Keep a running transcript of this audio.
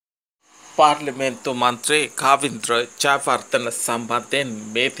පාර්ලිමේන්තු මන්ත්‍රී කාවින්ද්‍ර ජයවර්ධන සම්බන්ධයෙන්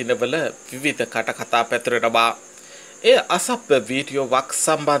මේ දිනවල විවිධ කටකතා පැතිරෙනවා. ඒ අසභ්‍ය වීඩියෝවක්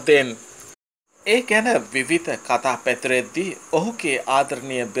සම්බන්ධයෙන් ඒ ගැන විවිධ කතා පැතිරෙද්දී ඔහුගේ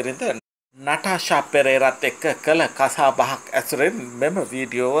ආදරණීය බිරිඳ නටාෂා පෙරේරාත් එක්ක කළ කතාබහක් ඇසුරෙන් මෙම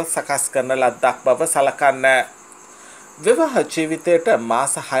වීඩියෝව සකස් කරන ලද්දක් බව සලකන්න. විවාහ ජීවිතයට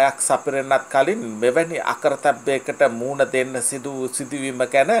මාස 6ක් සපිරෙන්නත් කලින් මෙවැනි අකරතැබ්බයකට මුහුණ දෙන්න සිදුවීම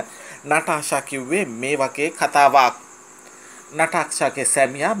ගැන නටාෂා කිව්වේ මේ වගේ කතාවක්. නටාෂාගේ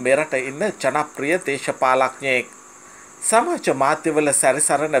සැමියා මෙරට ඉන්න ජනප්‍රිය දේශපාලඥයෙක්. සමාජ මාධ්‍යවල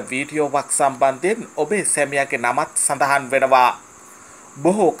සැරිසරන වීඩියෝවක් සම්බන්ධයෙන් ඔබේ සැමියාගේ නමත් සඳහන් වෙනවා.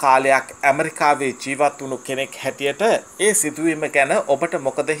 බොහෝ කාලයක් ඇමරිකාවේ ජීවත් වුණු කෙනෙක් හැටියට ඒ සිදුවීම ගැන ඔබට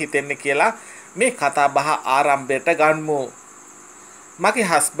මොකද හිතෙන්නේ කියලා මේ කතාබහ ආරම්භයට ගන්මු. මගේ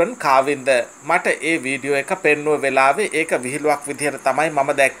හස්බන්ඩ් කාවින්ද මට ඒ වීඩියෝ එක පෙන්නුව වෙලාවේ ඒක විහිළුවක් විදිහට තමයි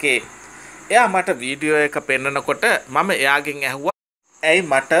මම දැක්කේ. එයා මට වීඩියෝ එක පෙන්නනකොට මම එයාගෙන් ඇහුවා ඇයි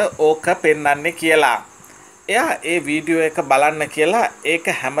මට ඕක පෙන්වන්නේ කියලා. එයා ඒ වීඩියෝ එක බලන්න කියලා ඒක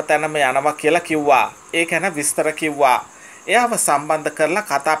හැමතැනම යනවා කියලා කිව්වා. ඒ ගැන විස්තර කිව්වා. එයාව සම්බන්ධ කරලා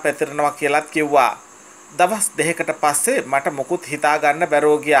කතා පැතිරෙනවා කියලාත් කිව්වා. දවස් දෙකකට පස්සේ මට මොකුත් හිතා ගන්න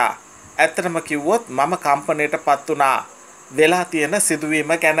බැරුව ගියා. ඇත්තටම කිව්වොත් මම කම්පණයටපත් වුණා වෙලා තියෙන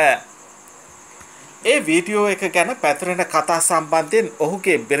සිදුවීම ගැන. ඒ වීඩියෝ එක ගැන පැතිරෙන කතා සම්බන්ධයෙන්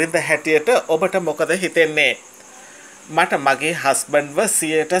ඔහුගේ බිරිඳ හැටියට ඔබට මොකද හිතෙන්නේ? මට මගේ හස්බන්ඩ්ව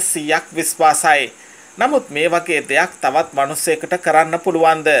 100% විශ්වාසයි. නමුත් මේ වගේ දෙයක් තවත් මිනිසෙකුට කරන්න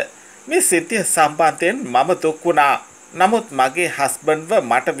පුළුවන්ද? මේ සිද්ධිය සම්බන්ධයෙන් මම දුක් වුණා. නමුත් මගේ හස්බන්ඩ්ව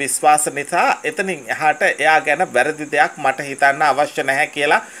මට විශ්වාස නිසා එතනින් එහාට එයා ගැන වැරදි දෙයක් මට හිතන්න අවශ්‍ය නැහැ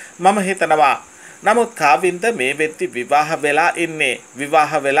කියලා මම හිතනවා. නමුත් කාවින්ද මේ වෙද්දි විවාහ වෙලා ඉන්නේ.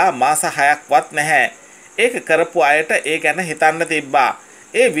 විවාහ වෙලා මාස 6ක්වත් නැහැ. ඒක කරපු අයට ඒ ගැන හිතන්න තිබ්බා.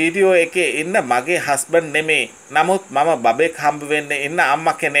 ඒ වීඩියෝ එකේ ඉන්න මගේ හස්බන්ඩ් නෙමෙයි. නමුත් මම බබෙක් හම්බ වෙන්න ඉන්න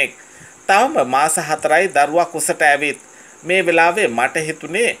අම්මා කෙනෙක්. තවම මාස 4යි දරුවා කුසට ඇවිත්. මේ වෙලාවේ මට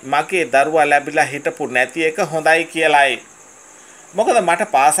හිතුනේ මගේ දරුවා ලැබිලා හිටපු නැති එක හොඳයි කියලායි. මොකද මට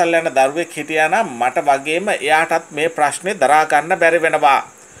පාසල් යන දරුවෙක් හිටියා නම් මට වගේම එයාටත් මේ ප්‍රශ්නේ දරා ගන්න බැරි වෙනවා.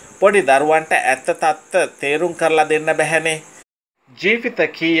 පොඩි දරුවන්ට ඇත්ත තත්ත්ව තේරුම් කරලා දෙන්න බැහැනේ. ජීවිත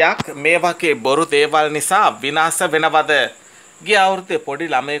කීයක් මේ වගේ බොරු දේවල් නිසා විනාශ වෙනවද? ගිය අවුරුද්දේ පොඩි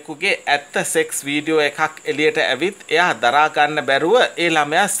ළමයෙකුගේ ඇත්ත සෙක්ස් වීඩියෝ එකක් එළියට ඇවිත් එයා දරා ගන්න බැරුව ඒ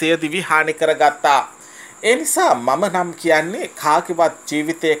ළමයා සියදිවි හානි කරගත්තා. ඒ නිසා මම නම් කියන්නේ කාගේවත්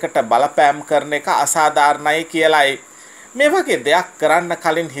ජීවිතයකට බලපෑම් කරන එක අසාධාරණයි කියලායි. මේ වගේ දෙයක් කරන්න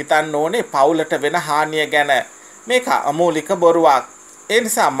කලින් හිතන්න ඕනේ පවුලට වෙන හානිය ගැන. මේක අමූලික බොරුවක්. ඒ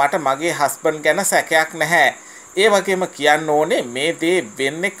නිසා මට මගේ හස්බන්ඩ් ගැන සැකයක් නැහැ. ඒ වගේම කියන්න ඕනේ මේ දේ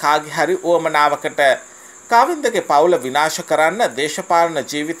වෙන්නේ කාගේ හරි උවමනාවකට. කාවින්දගේ පවුල විනාශ කරන්න, දේශපාලන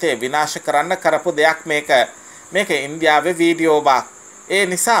ජීවිතය විනාශ කරන්න කරපු දෙයක් මේක. මේක ඉන්දියාවේ වීඩියෝවක්. ඒ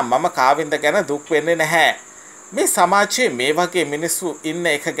නිසා මම කාවින්ද ගැන දුක් වෙන්නේ නැහැ. මේ සමාජයේ මේ වගේ මිනිස්සු ඉන්න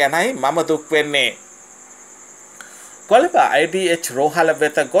එක ගැනයි මම දුක් වෙන්නේ. කොළඹ IDH රෝහල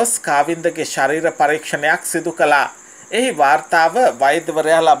වෙත ගොස් කාවින්දගේ ශරීර පරීක්ෂණයක් සිදු කළා. එහි වාර්තාව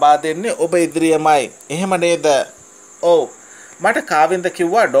වෛද්‍යවරයා ලබා දෙන්නේ ඔබ ඉදිරියමයි. එහෙම නේද? ඔව්. මට කාවින්ද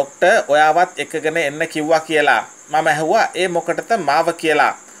කිව්වා ડોක්ටර් ඔයාවත් එකගෙන එන්න කිව්වා කියලා. මම ඇහුවා ඒ මොකටද මාව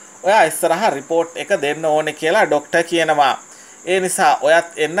කියලා. ඔයා ඉස්සරහා රිපෝට් එක දෙන්න ඕනේ කියලා ડોක්ටර් කියනවා. ඒ නිසා ඔයත්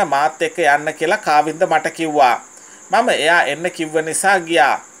එන්න මාත් එක්ක යන්න කියලා කාවින්ද මට කිව්වා. මම එයා එන්න කිව්ව නිසා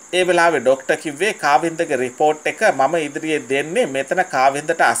ගියා. ඒ වෙලාවේ ડોක්ටර් කිව්වේ කාවින්දගේ රිපෝට් එක මම ඉදිරියේ දෙන්නේ මෙතන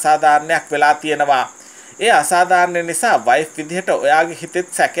කාවින්දට අසාධාරණයක් වෙලා තියෙනවා. ඒ අසාධාරණ නිසා වයිෆ් විදිහට ඔයාගේ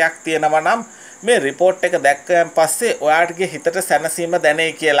හිතෙත් සැකයක් තියෙනවා නම් මේ රිපෝට් එක දැක්කයන් පස්සේ ඔයාටගේ හිතට සැනසීම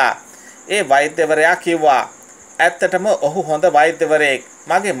දැනෙයි කියලා. ඒ වෛද්‍යවරයා කිව්වා. ඇත්තටම ඔහු හොඳ වෛද්‍යවරයෙක්.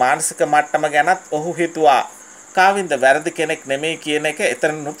 මගේ මානසික මට්ටම ගැනත් ඔහු හිතුවා. කාවින්ද වැරදි කෙනෙක් නෙමෙයි කියන එක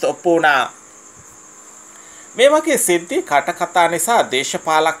එතනනුත් ඔප්පු වුණා. මේ වගේ සිද්ධි කටකතා නිසා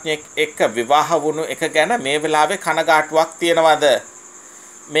දේශපාලඥයෙක් එක්ක විවාහ වුණු එක ගැන මේ වෙලාවේ කනගාටුවක් තියෙනවද?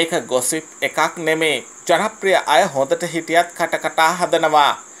 මේක ගොසිප් එකක් නෙමෙයි. ජනප්‍රිය අය හොඳට හිටියත් කටකතා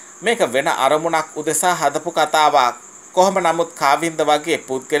හදනවා. මේක වෙන අරමුණක් උදෙසා හදපු කතාවක්. කොහොම නමුත් කාවින්ද වගේ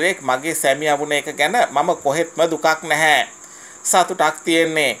පුද්ගලයෙක් මගේ සැමියා වුණ එක ගැන මම කොහෙත්ම දුකක් නැහැ. සතුටක්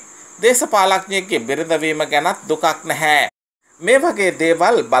තියෙන්නේ. දේශපාලඥයෙක්ගේ බිරිඳ වීම ගැනත් දුකක් නැහැ. මේ වගේ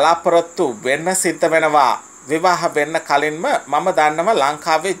දේවල් බලාපොරොත්තු වෙන්න සිද්ධ වෙනවා. විවාහ වෙන්න කලින්ම මම දන්නවා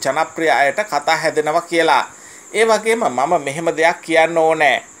ලංකාවේ ජනප්‍රිය අයට කතා හැදෙනවා කියලා. ඒ වගේම මම මෙහෙම දෙයක් කියන්න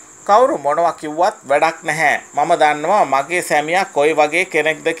ඕනේ. කවුරු මොනවා කිව්වත් වැඩක් නැහැ. මම දන්නවා මගේ සැමියා කොයි වගේ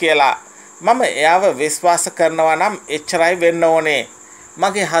කෙනෙක්ද කියලා. මම එයාව විශ්වාස කරනවා නම් එච්චරයි වෙන්න ඕනේ.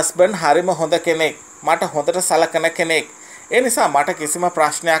 මගේ හස්බන්ඩ් හරිම හොඳ කෙනෙක්. මට හොඳට සලකන කෙනෙක්. ඒ නිසා මට කිසිම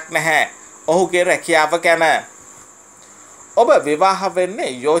ප්‍රශ්නයක් නැහැ. ඔහුගේ රැකියාව ගැන. ඔබ විවාහ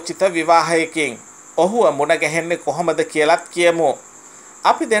වෙන්නේ යෝජිත විවාහයකින්. ඔහුව මුණ ගැහෙන්නේ කොහොමද කියලාත් කියමු.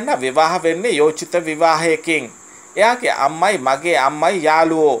 අපි දෙන්න විවාහ වෙන්නේ යෝජිත විවාහයකින්. එයාගේ අම්මයි මගේ අම්මයි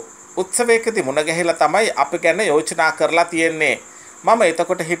යාළුවෝ. උත්සවයකදී මුණ ගැහිලා තමයි අපි ගැන යෝජනා කරලා තියෙන්නේ. මම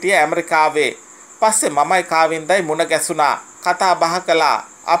එතකොට හිටියේ ඇමරිකාවේ. පස්සේ මමයි කාවින්දයි මුණ ගැසුණා. කතා බහ කළා.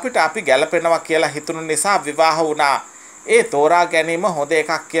 අපිට අපි ගැලපෙනවා කියලා හිතුණු නිසා විවාහ වුණා. ඒ තෝරා ගැනීම හොඳ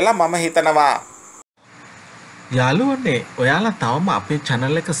එකක් කියලා මම හිතනවා. යාළුවනේ ඔයාලා තවම අපේ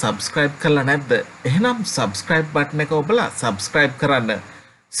channel එක subscribe කරලා නැද්ද? එහෙනම් subscribe button එක ඔබලා subscribe කරන්න.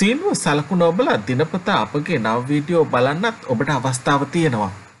 සීනුව සලකුණ ඔබලා දිනපතා අපගේ නව වීඩියෝ බලන්නත් ඔබට අවස්ථාව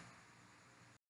තියෙනවා.